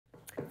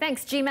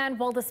Thanks, G-Man.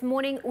 Well, this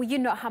morning, you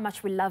know how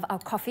much we love our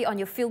coffee on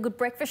your Feel Good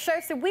Breakfast show.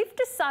 So we've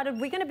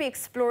decided we're going to be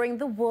exploring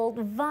the world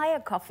via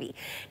coffee.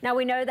 Now,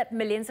 we know that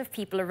millions of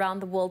people around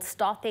the world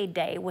start their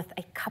day with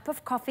a cup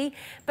of coffee.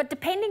 But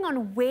depending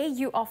on where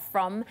you are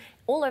from,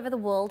 all over the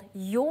world,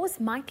 yours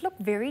might look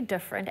very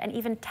different and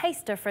even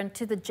taste different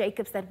to the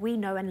Jacobs that we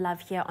know and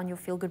love here on your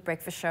Feel Good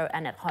Breakfast show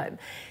and at home.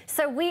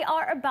 So we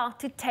are about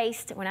to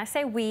taste, when I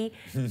say we,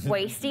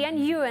 Wasty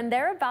and Ewan,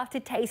 they're about to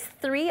taste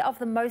 3 of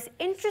the most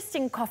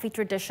interesting coffee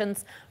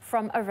traditions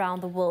from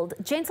around the world.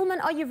 Gentlemen,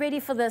 are you ready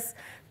for this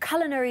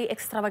culinary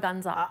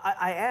extravaganza?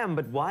 I am,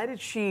 but why did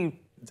she...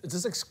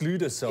 Just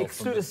exclude herself.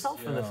 Exclude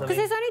herself from this. Because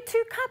there's only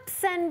 2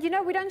 cups and, you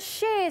know, we don't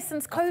share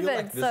since COVID.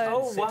 Like so.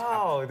 Oh,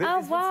 wow. This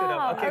is set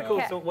up. Okay,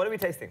 cool. So what are we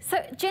tasting?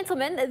 So,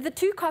 gentlemen, the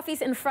 2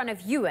 coffees in front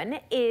of Ewan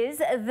is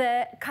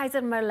the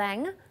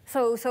Kaisermerlang.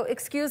 So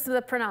excuse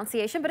the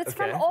pronunciation, but it's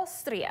from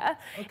Austria.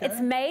 Okay. It's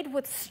made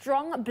with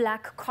strong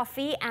black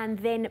coffee and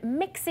then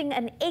mixing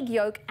an egg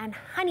yolk and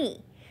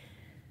honey.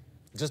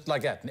 Just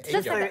like that, an egg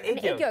Just yolk. like an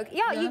egg yolk.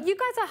 Yeah, yeah. You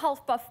guys are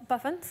half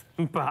buffins.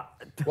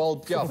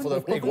 Well, yeah, for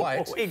the egg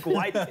white. Egg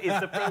white is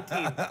the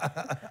protein.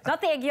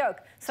 Not the egg yolk.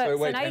 So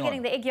wait, now you're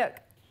getting the egg yolk.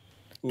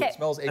 Ooh, it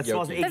smells egg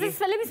yolk. Does it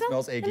smell? Let me smell. It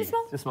smells eggy. Let me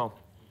smell. Just smell.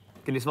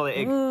 Can you smell the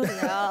egg? Ooh,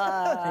 yeah.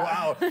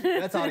 Wow,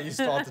 that's how you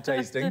start the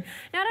tasting.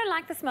 No, I don't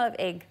like the smell of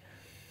egg.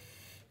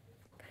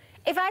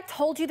 If I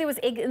told you there was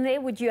egg in there,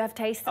 would you have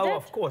tasted it? Oh,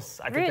 of course.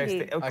 I can taste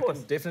it. Of course. I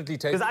can definitely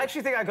taste it. Because I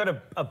actually think I got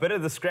a bit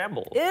of the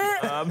scramble.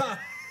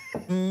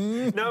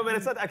 No, but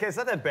it's not, okay, it's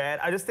not that bad.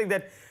 I just think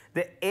that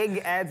the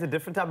egg adds a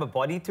different type of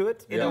body to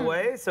it in a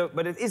way. So,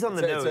 but it is on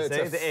the nose,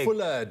 it's the egg.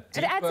 Fuller,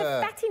 deeper, it adds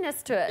a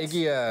fattiness to it.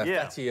 Eggier,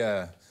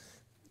 fattier.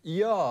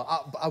 Yeah,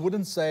 I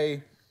wouldn't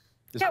say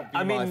this would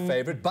be my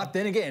favorite. But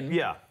then again,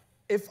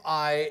 if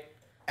I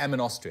am in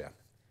Austria,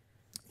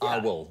 I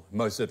will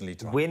most certainly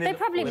try. They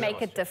probably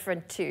make it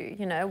different too,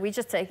 you know. We're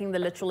just taking the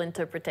literal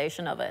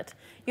interpretation of it.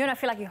 You and I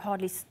feel like you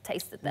hardly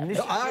tasted that.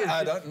 No,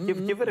 I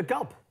don't. Give it a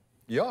gulp.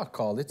 Yeah,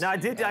 Carl. No, I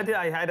did.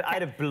 I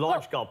had a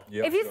large gulp.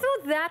 Yeah, if you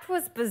thought that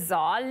was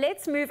bizarre,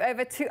 let's move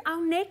over to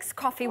our next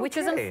coffee, which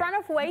is in front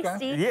of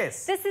Wasty.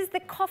 Yes. This is the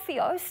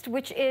Koffieost,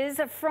 which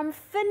is from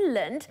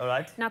Finland. All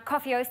right. Now,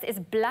 Koffieost is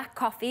black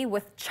coffee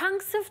with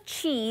chunks of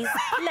cheese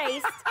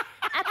placed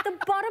at the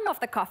bottom of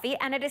the coffee,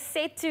 and it is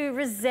said to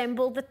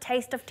resemble the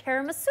taste of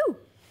tiramisu.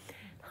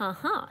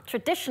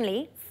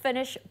 Traditionally,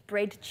 Finnish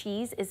bread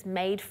cheese is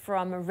made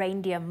from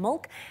reindeer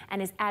milk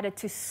and is added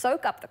to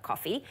soak up the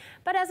coffee.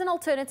 But as an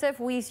alternative,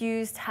 we've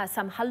used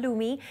some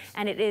halloumi,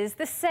 and it is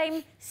the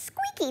same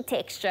squeaky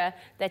texture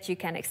that you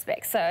can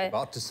expect. So,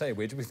 about to say,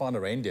 where do we find a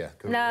reindeer?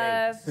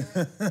 No,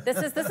 this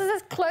is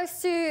as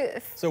close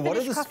to So what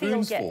are the coffee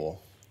spoons you'll get. for?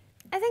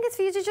 I think it's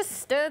for you to just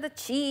stir the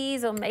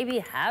cheese, or maybe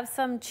have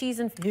some cheese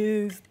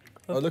infused.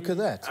 Oh, look at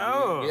that.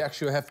 Oh. We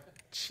actually have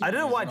cheese. I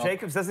don't know why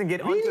Jacobs doesn't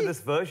get onto this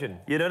version.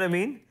 You know what I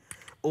mean?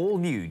 All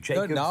new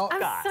Jacobs. No,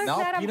 I'm so now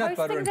glad I'm peanut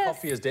butter hosting and this.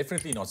 coffee is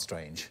definitely not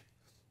strange.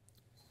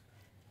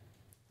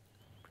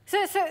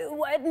 So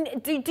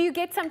do you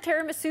get some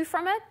tiramisu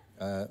from it?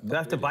 Do I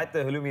have to bite the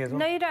halloumi as well?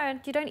 No, you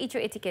don't. You don't eat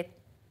your etiquette.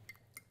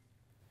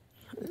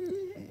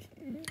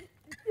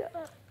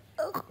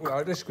 Oh,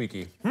 it is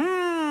squeaky.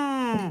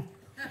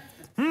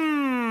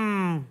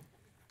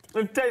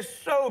 It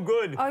tastes so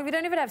good. Oh, we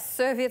don't even have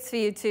serviettes for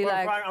you to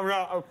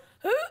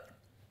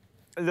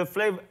The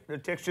flavor, the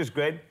texture is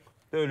great.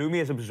 The halloumi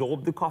has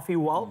absorbed the coffee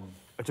well.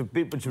 It's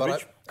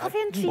rich. Coffee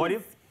and cheese.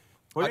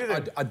 What do you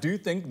think? I do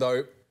think,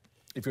 though,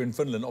 if you're in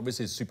Finland,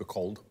 obviously it's super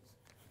cold.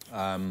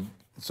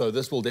 So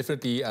this will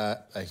definitely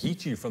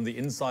heat you from the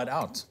inside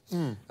out,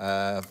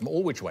 from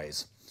all which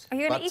ways. Are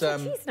you going to eat your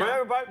cheese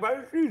now? Bite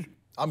the cheese.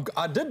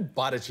 I did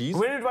bite a cheese.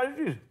 Where did you bite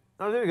the cheese?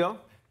 Oh, there you go.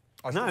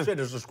 I said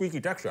it's a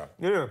squeaky texture.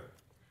 Yeah.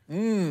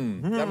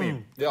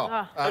 Yummy.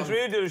 Yeah. It's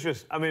really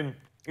delicious. I mean,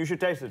 you should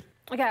taste it.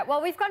 Okay,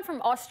 well, we've gone from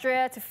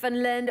Austria to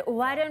Finland.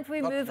 Why don't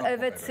we move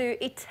over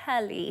to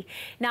Italy?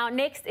 Now,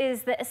 next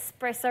is the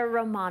Espresso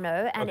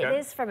Romano, and it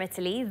is from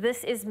Italy.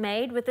 This is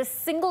made with a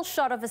single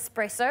shot of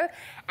espresso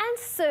and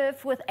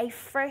served with a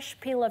fresh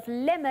peel of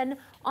lemon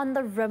on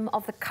the rim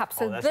of the cup.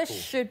 So this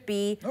should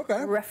be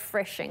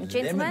refreshing.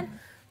 Gentlemen,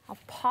 I'll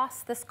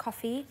pass this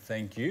coffee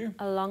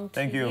along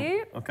to you. Thank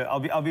you. Okay,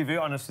 I'll be very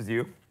honest with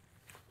you.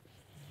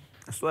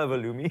 I still have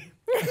halloumi.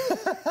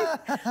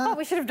 Oh,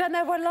 we should have done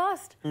that one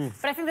last.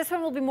 But I think this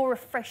one will be more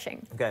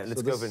refreshing. Okay,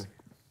 let's go in.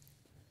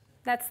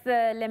 That's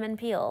the lemon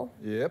peel.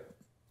 Yep.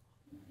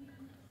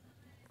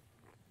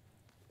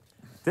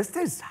 This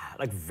tastes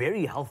like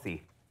very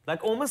healthy.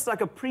 Like almost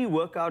like a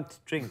pre-workout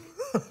drink.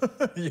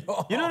 You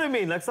know what I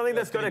mean? Like something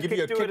that's got to give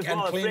you a to it kick as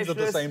well. and cleanse at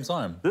the same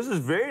time. This is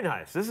very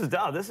nice. This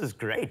is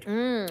great.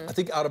 I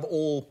think out of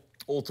all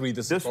 3,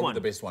 this is probably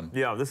the best one.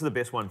 Yeah, this is the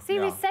best one. See,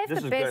 we saved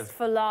the best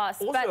for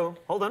last. Also,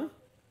 hold on.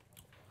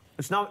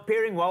 It's now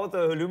pairing well with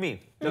the halloumi.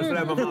 Just what I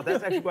have in my mouth.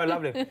 That's actually quite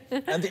lovely.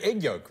 And the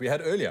egg yolk we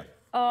had earlier.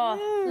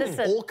 Oh,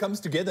 listen. All comes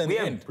together in the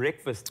end.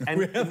 Breakfast and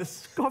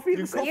this coffee.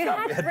 You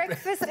had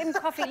breakfast and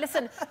coffee.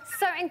 Listen,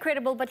 so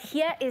incredible. But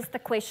here is the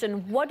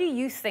question. What do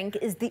you think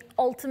is the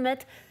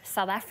ultimate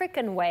South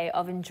African way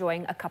of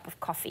enjoying a cup of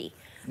coffee?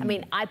 I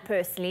mean, I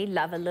personally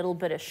love a little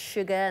bit of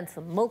sugar and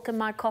some milk in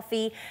my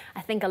coffee.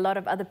 I think a lot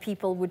of other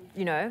people would,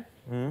 you know,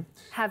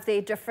 have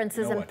their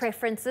differences and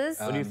preferences.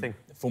 What do you think?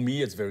 For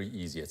me, it's very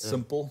easy. It's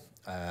simple.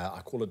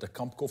 I call it a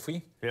kamp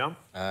coffee. Yeah.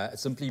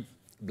 It's simply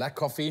black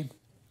coffee,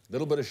 a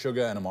little bit of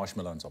sugar and a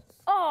marshmallow on top.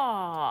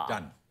 Oh.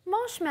 Done.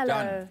 Marshmallow.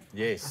 Done.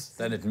 Yes.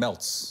 Then it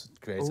melts.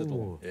 It creates a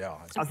little... Yeah.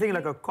 I was thinking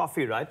like a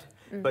coffee, right?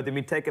 But then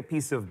we take a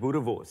piece of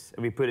boerewors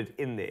and we put it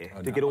in there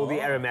to get all the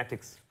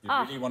aromatics. You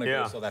really want to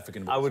go South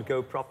African? I would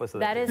go proper South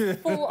That African.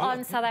 is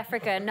full-on South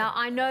Africa. Now,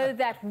 I know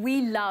that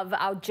we love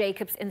our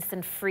JACOBS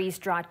instant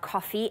freeze-dried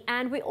coffee,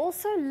 and we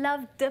also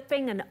love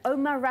dipping an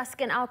Oma rusk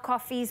in our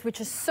coffees,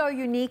 which is so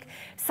unique.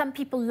 Some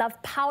people love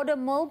powder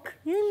milk.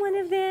 You're one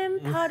of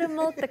them, powder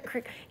milk,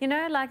 you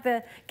know, like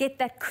get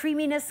that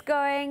creaminess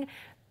going.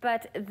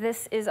 But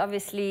this is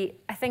obviously,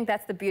 I think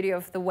that's the beauty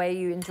of the way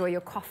you enjoy your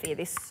coffee.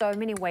 There's so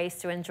many ways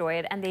to enjoy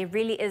it, and there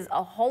really is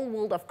a whole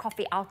world of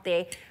coffee out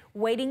there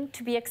waiting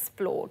to be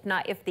explored.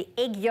 Now, if the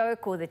egg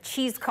yolk or the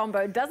cheese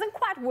combo doesn't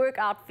quite work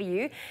out for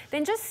you,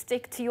 then just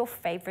stick to your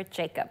favorite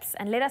JACOBS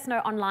and let us know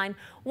online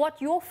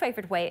what your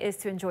favorite way is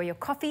to enjoy your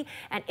coffee.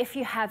 And if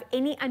you have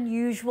any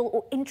unusual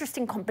or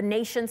interesting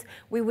combinations,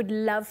 we would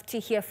love to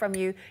hear from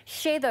you.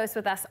 Share those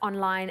with us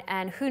online,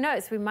 and who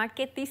knows, we might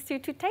get these two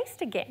to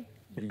taste again.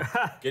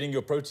 Getting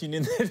your protein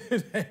in there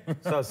today.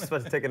 So I was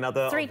supposed to take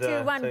another... 3,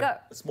 2, 1, go.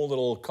 A small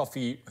little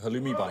coffee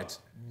halloumi bite.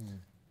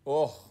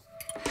 Oh.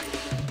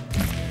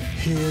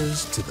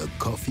 Here's to the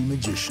coffee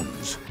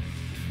magicians.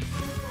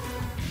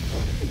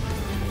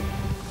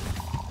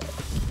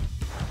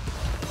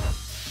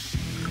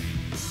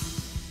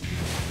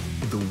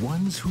 The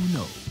ones who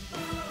know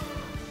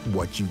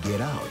what you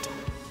get out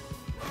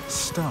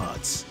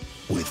starts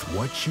with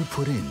what you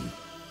put in.